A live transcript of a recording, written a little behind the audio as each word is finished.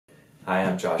Hi,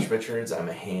 I'm Josh Richards. I'm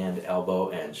a hand,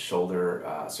 elbow, and shoulder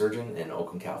surgeon in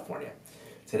Oakland, California.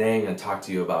 Today I'm going to talk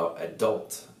to you about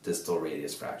adult distal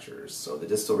radius fractures. So the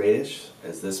distal radius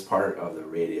is this part of the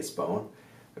radius bone.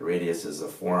 The radius is the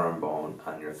forearm bone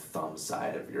on your thumb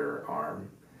side of your arm.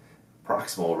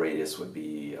 Proximal radius would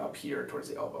be up here towards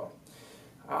the elbow.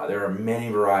 There are many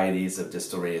varieties of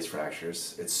distal radius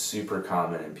fractures. It's super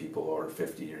common in people over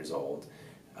 50 years old.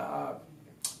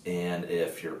 And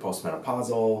if you're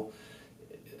postmenopausal,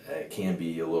 it can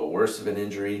be a little worse of an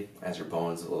injury as your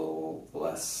bone's a little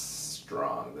less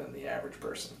strong than the average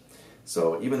person.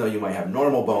 So even though you might have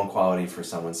normal bone quality for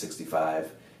someone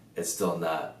 65, it's still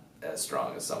not as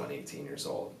strong as someone 18 years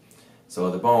old.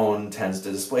 So the bone tends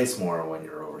to displace more when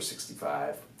you're over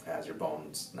 65 as your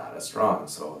bone's not as strong.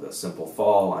 So the simple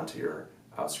fall onto your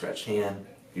outstretched hand,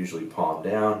 usually palm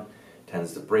down,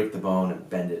 tends to break the bone and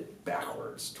bend it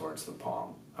backwards towards the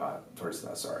palm, towards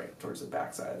the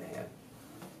back side of the hand.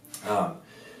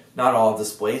 Not all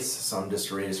displace. Some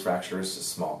distal radius fractures is a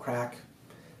small crack.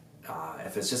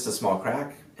 If it's just a small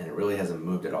crack and it really hasn't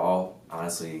moved at all,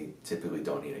 honestly, typically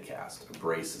don't need a cast. A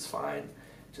brace is fine.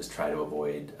 Just try to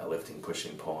avoid lifting,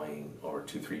 pushing, pulling over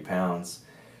 2-3 pounds.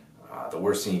 The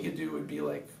worst thing you could do would be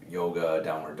like yoga,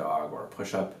 downward dog, or a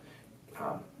push-up.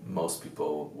 Most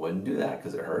people wouldn't do that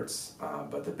because it hurts,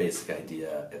 but the basic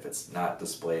idea, if it's not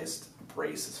displaced, a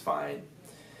brace is fine.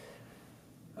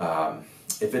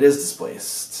 If it is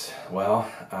displaced, well,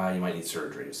 you might need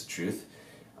surgery, is the truth.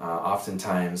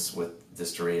 Oftentimes with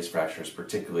distal radius fractures,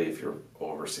 particularly if you're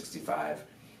over 65,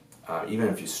 even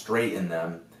if you straighten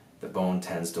them, the bone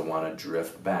tends to want to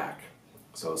drift back.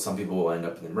 So some people will end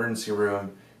up in the emergency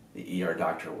room, the ER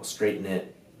doctor will straighten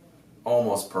it,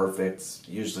 almost perfect,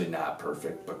 usually not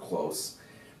perfect, but close.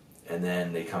 And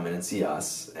then they come in and see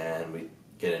us, and we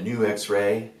get a new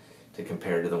x-ray to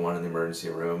compare to the one in the emergency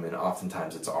room, and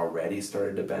oftentimes it's already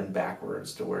started to bend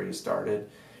backwards to where you started.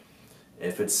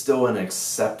 If it's still in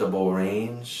acceptable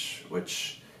range,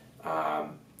 which,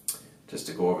 just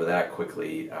to go over that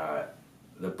quickly,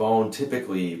 the bone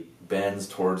typically bends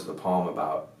towards the palm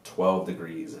about 12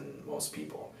 degrees in most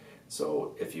people.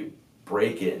 So if you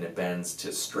break it and it bends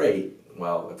to straight,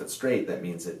 well, if it's straight, that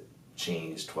means it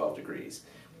changed 12 degrees.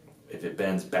 If it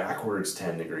bends backwards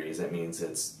 10 degrees, that means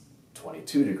it's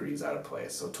 22 degrees out of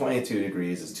place. So 22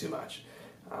 degrees is too much.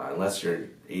 Unless you're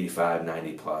 85,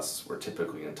 90 plus, we're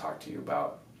typically going to talk to you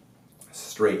about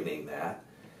straightening that.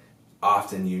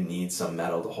 Often you need some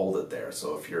metal to hold it there.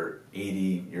 So if you're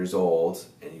 80 years old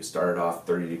and you started off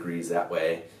 30 degrees that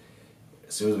way,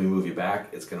 as soon as we move you back,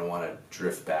 it's going to want to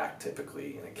drift back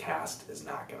typically, and a cast is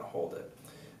not going to hold it.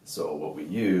 So what we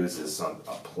use is a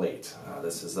plate.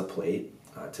 This is the plate.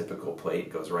 A typical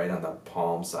plate goes right on the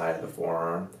palm side of the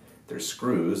forearm. There's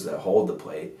screws that hold the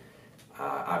plate.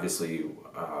 Obviously,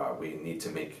 we need to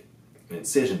make an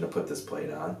incision to put this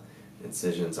plate on.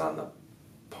 Incision's on the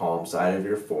palm side of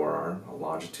your forearm, a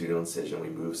longitudinal incision. We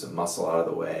move some muscle out of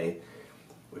the way.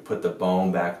 We put the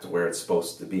bone back to where it's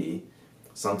supposed to be.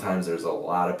 Sometimes there's a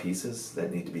lot of pieces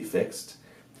that need to be fixed.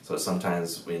 So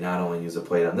sometimes we not only use a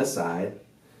plate on this side,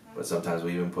 but sometimes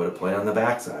we even put a plate on the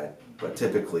back side. But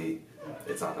typically,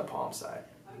 it's on the palm side.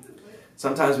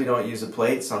 Sometimes we don't use a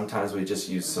plate, sometimes we just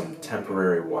use some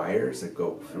temporary wires that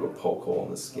go through a poke hole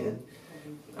in the skin.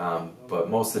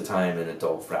 But most of the time in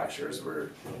adult fractures, we're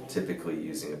typically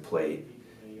using a plate,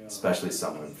 especially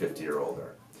someone 50 or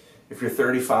older. If you're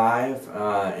 35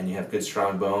 and you have good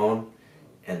strong bone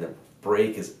and the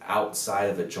break is outside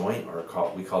of the joint, or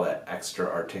we call that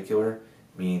extra-articular,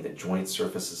 meaning the joint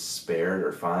surface is spared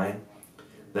or fine,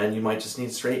 then you might just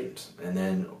need straightened, and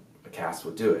then a cast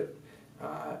would do it.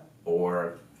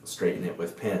 Or straighten it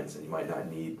with pins, and you might not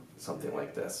need something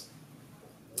like this.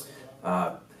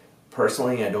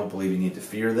 Personally, I don't believe you need to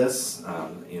fear this.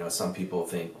 Some people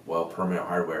think, well, permanent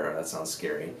hardware, that sounds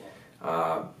scary.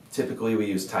 Typically we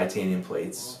use titanium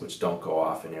plates, which don't go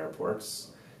off in airports.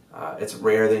 It's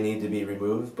rare they need to be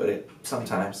removed, but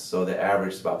sometimes. So the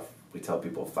average is about, we tell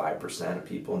people 5% of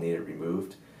people need it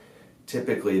removed.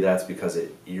 Typically that's because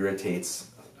it irritates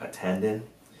a tendon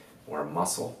or a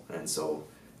muscle, and so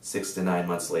 6 to 9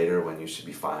 months later, when you should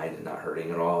be fine and not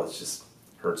hurting at all, it just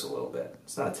hurts a little bit.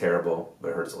 It's not terrible, but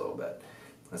it hurts a little bit.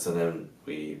 And so then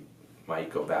we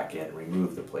might go back in and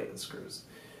remove the plate and screws.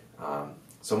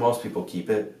 So most people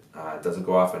keep it. It doesn't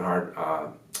go off in hard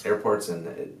airports, and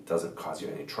it doesn't cause you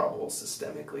any trouble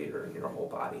systemically or in your whole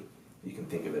body. You can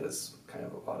think of it as kind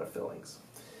of a lot of fillings.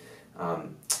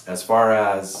 As far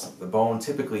as the bone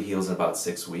typically heals in about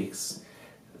 6 weeks.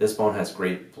 This bone has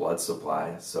great blood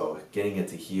supply, so getting it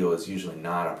to heal is usually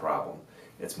not a problem.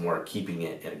 It's more keeping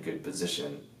it in a good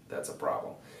position that's a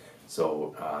problem.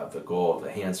 So the goal of the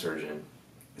hand surgeon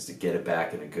is to get it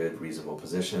back in a good, reasonable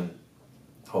position,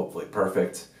 hopefully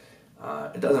perfect.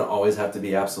 It doesn't always have to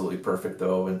be absolutely perfect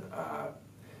though. And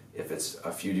if it's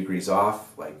a few degrees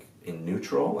off, like in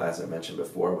neutral, as I mentioned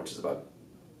before, which is about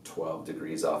 12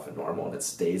 degrees off of normal, and it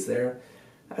stays there,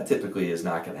 that typically is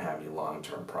not going to have any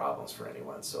long-term problems for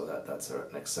anyone. So that's an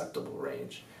acceptable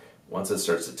range. Once it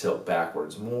starts to tilt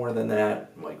backwards more than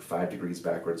that, like 5 degrees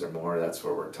backwards or more, that's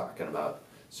where we're talking about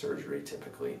surgery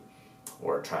typically,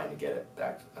 or trying to get it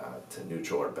back to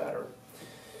neutral or better.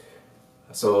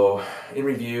 So in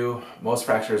review, most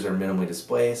fractures are minimally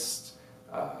displaced,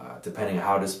 depending on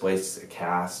how displaced, a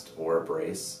cast or a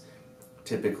brace.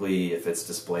 Typically, if it's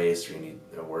displaced,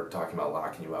 we're talking about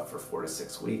locking you up for 4 to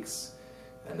 6 weeks,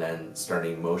 and then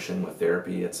starting motion with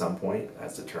therapy at some point,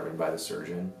 as determined by the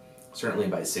surgeon. Certainly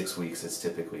by 6 weeks, it's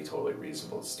typically totally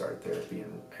reasonable to start therapy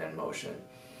and motion,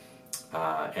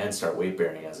 and start weight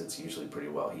bearing, as it's usually pretty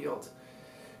well healed.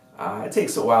 It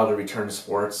takes a while to return to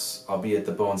sports, albeit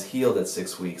the bone's healed at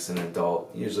 6 weeks. In an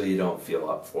adult, usually you don't feel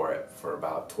up for it for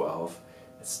about 12.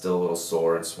 It's still a little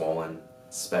sore and swollen,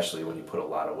 especially when you put a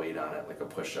lot of weight on it, like a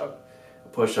push-up. A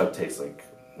push-up takes like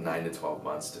 9 to 12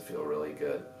 months to feel really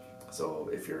good. So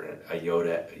if you're a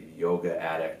yoga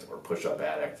addict or push-up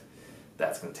addict,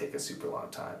 that's going to take a super long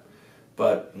time.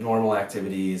 But normal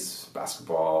activities,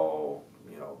 basketball,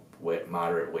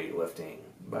 moderate weightlifting,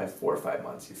 by 4 or 5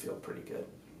 months you feel pretty good.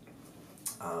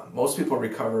 Most people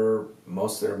recover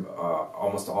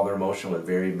almost all their motion with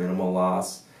very minimal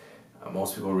loss.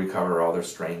 Most people recover all their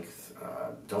strength,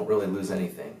 don't really lose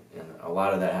anything, and a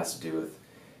lot of that has to do with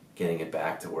getting it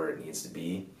back to where it needs to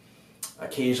be.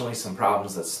 Occasionally, some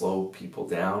problems that slow people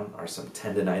down are some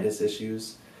tendonitis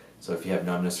issues. So if you have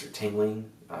numbness or tingling,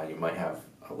 you might have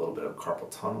a little bit of carpal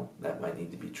tunnel that might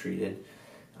need to be treated.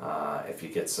 If you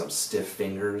get some stiff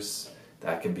fingers,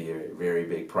 that can be a very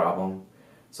big problem.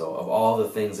 So of all the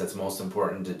things that's most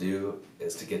important to do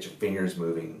is to get your fingers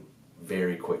moving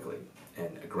very quickly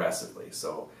and aggressively.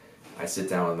 So I sit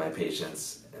down with my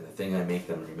patients, and the thing I make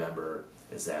them remember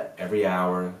is that every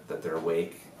hour that they're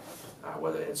awake,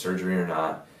 whether they had surgery or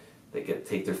not, they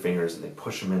take their fingers and they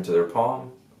push them into their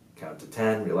palm, count to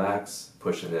 10, relax,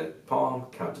 push into palm,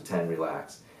 count to 10,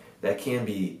 relax. That can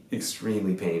be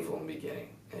extremely painful in the beginning.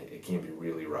 It can be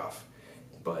really rough,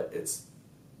 but it's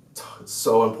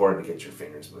so important to get your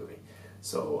fingers moving.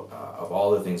 So of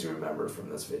all the things you remember from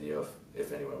this video,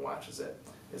 if anyone watches it,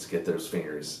 is get those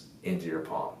fingers into your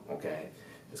palm, okay,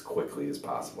 as quickly as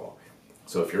possible.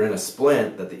 So if you're in a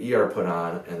splint that the ER put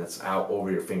on and it's out over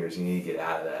your fingers, you need to get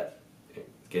out of that,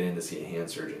 get in to see a hand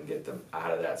surgeon, get them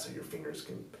out of that so your fingers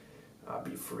can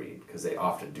be freed, because they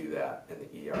often do that in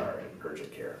the ER and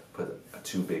urgent care, put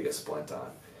too big a splint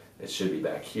on. It should be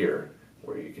back here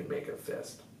where you can make a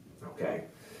fist, okay?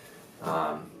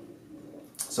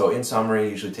 So in summary,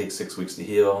 it usually takes 6 weeks to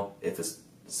heal. If it's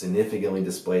significantly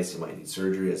displaced, you might need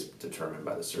surgery as determined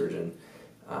by the surgeon.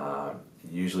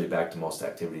 Usually back to most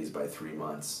activities by 3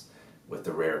 months, with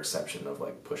the rare exception of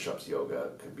like push-ups,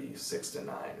 yoga, could be 6 to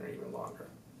 9 or even longer.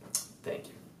 Thank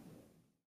you.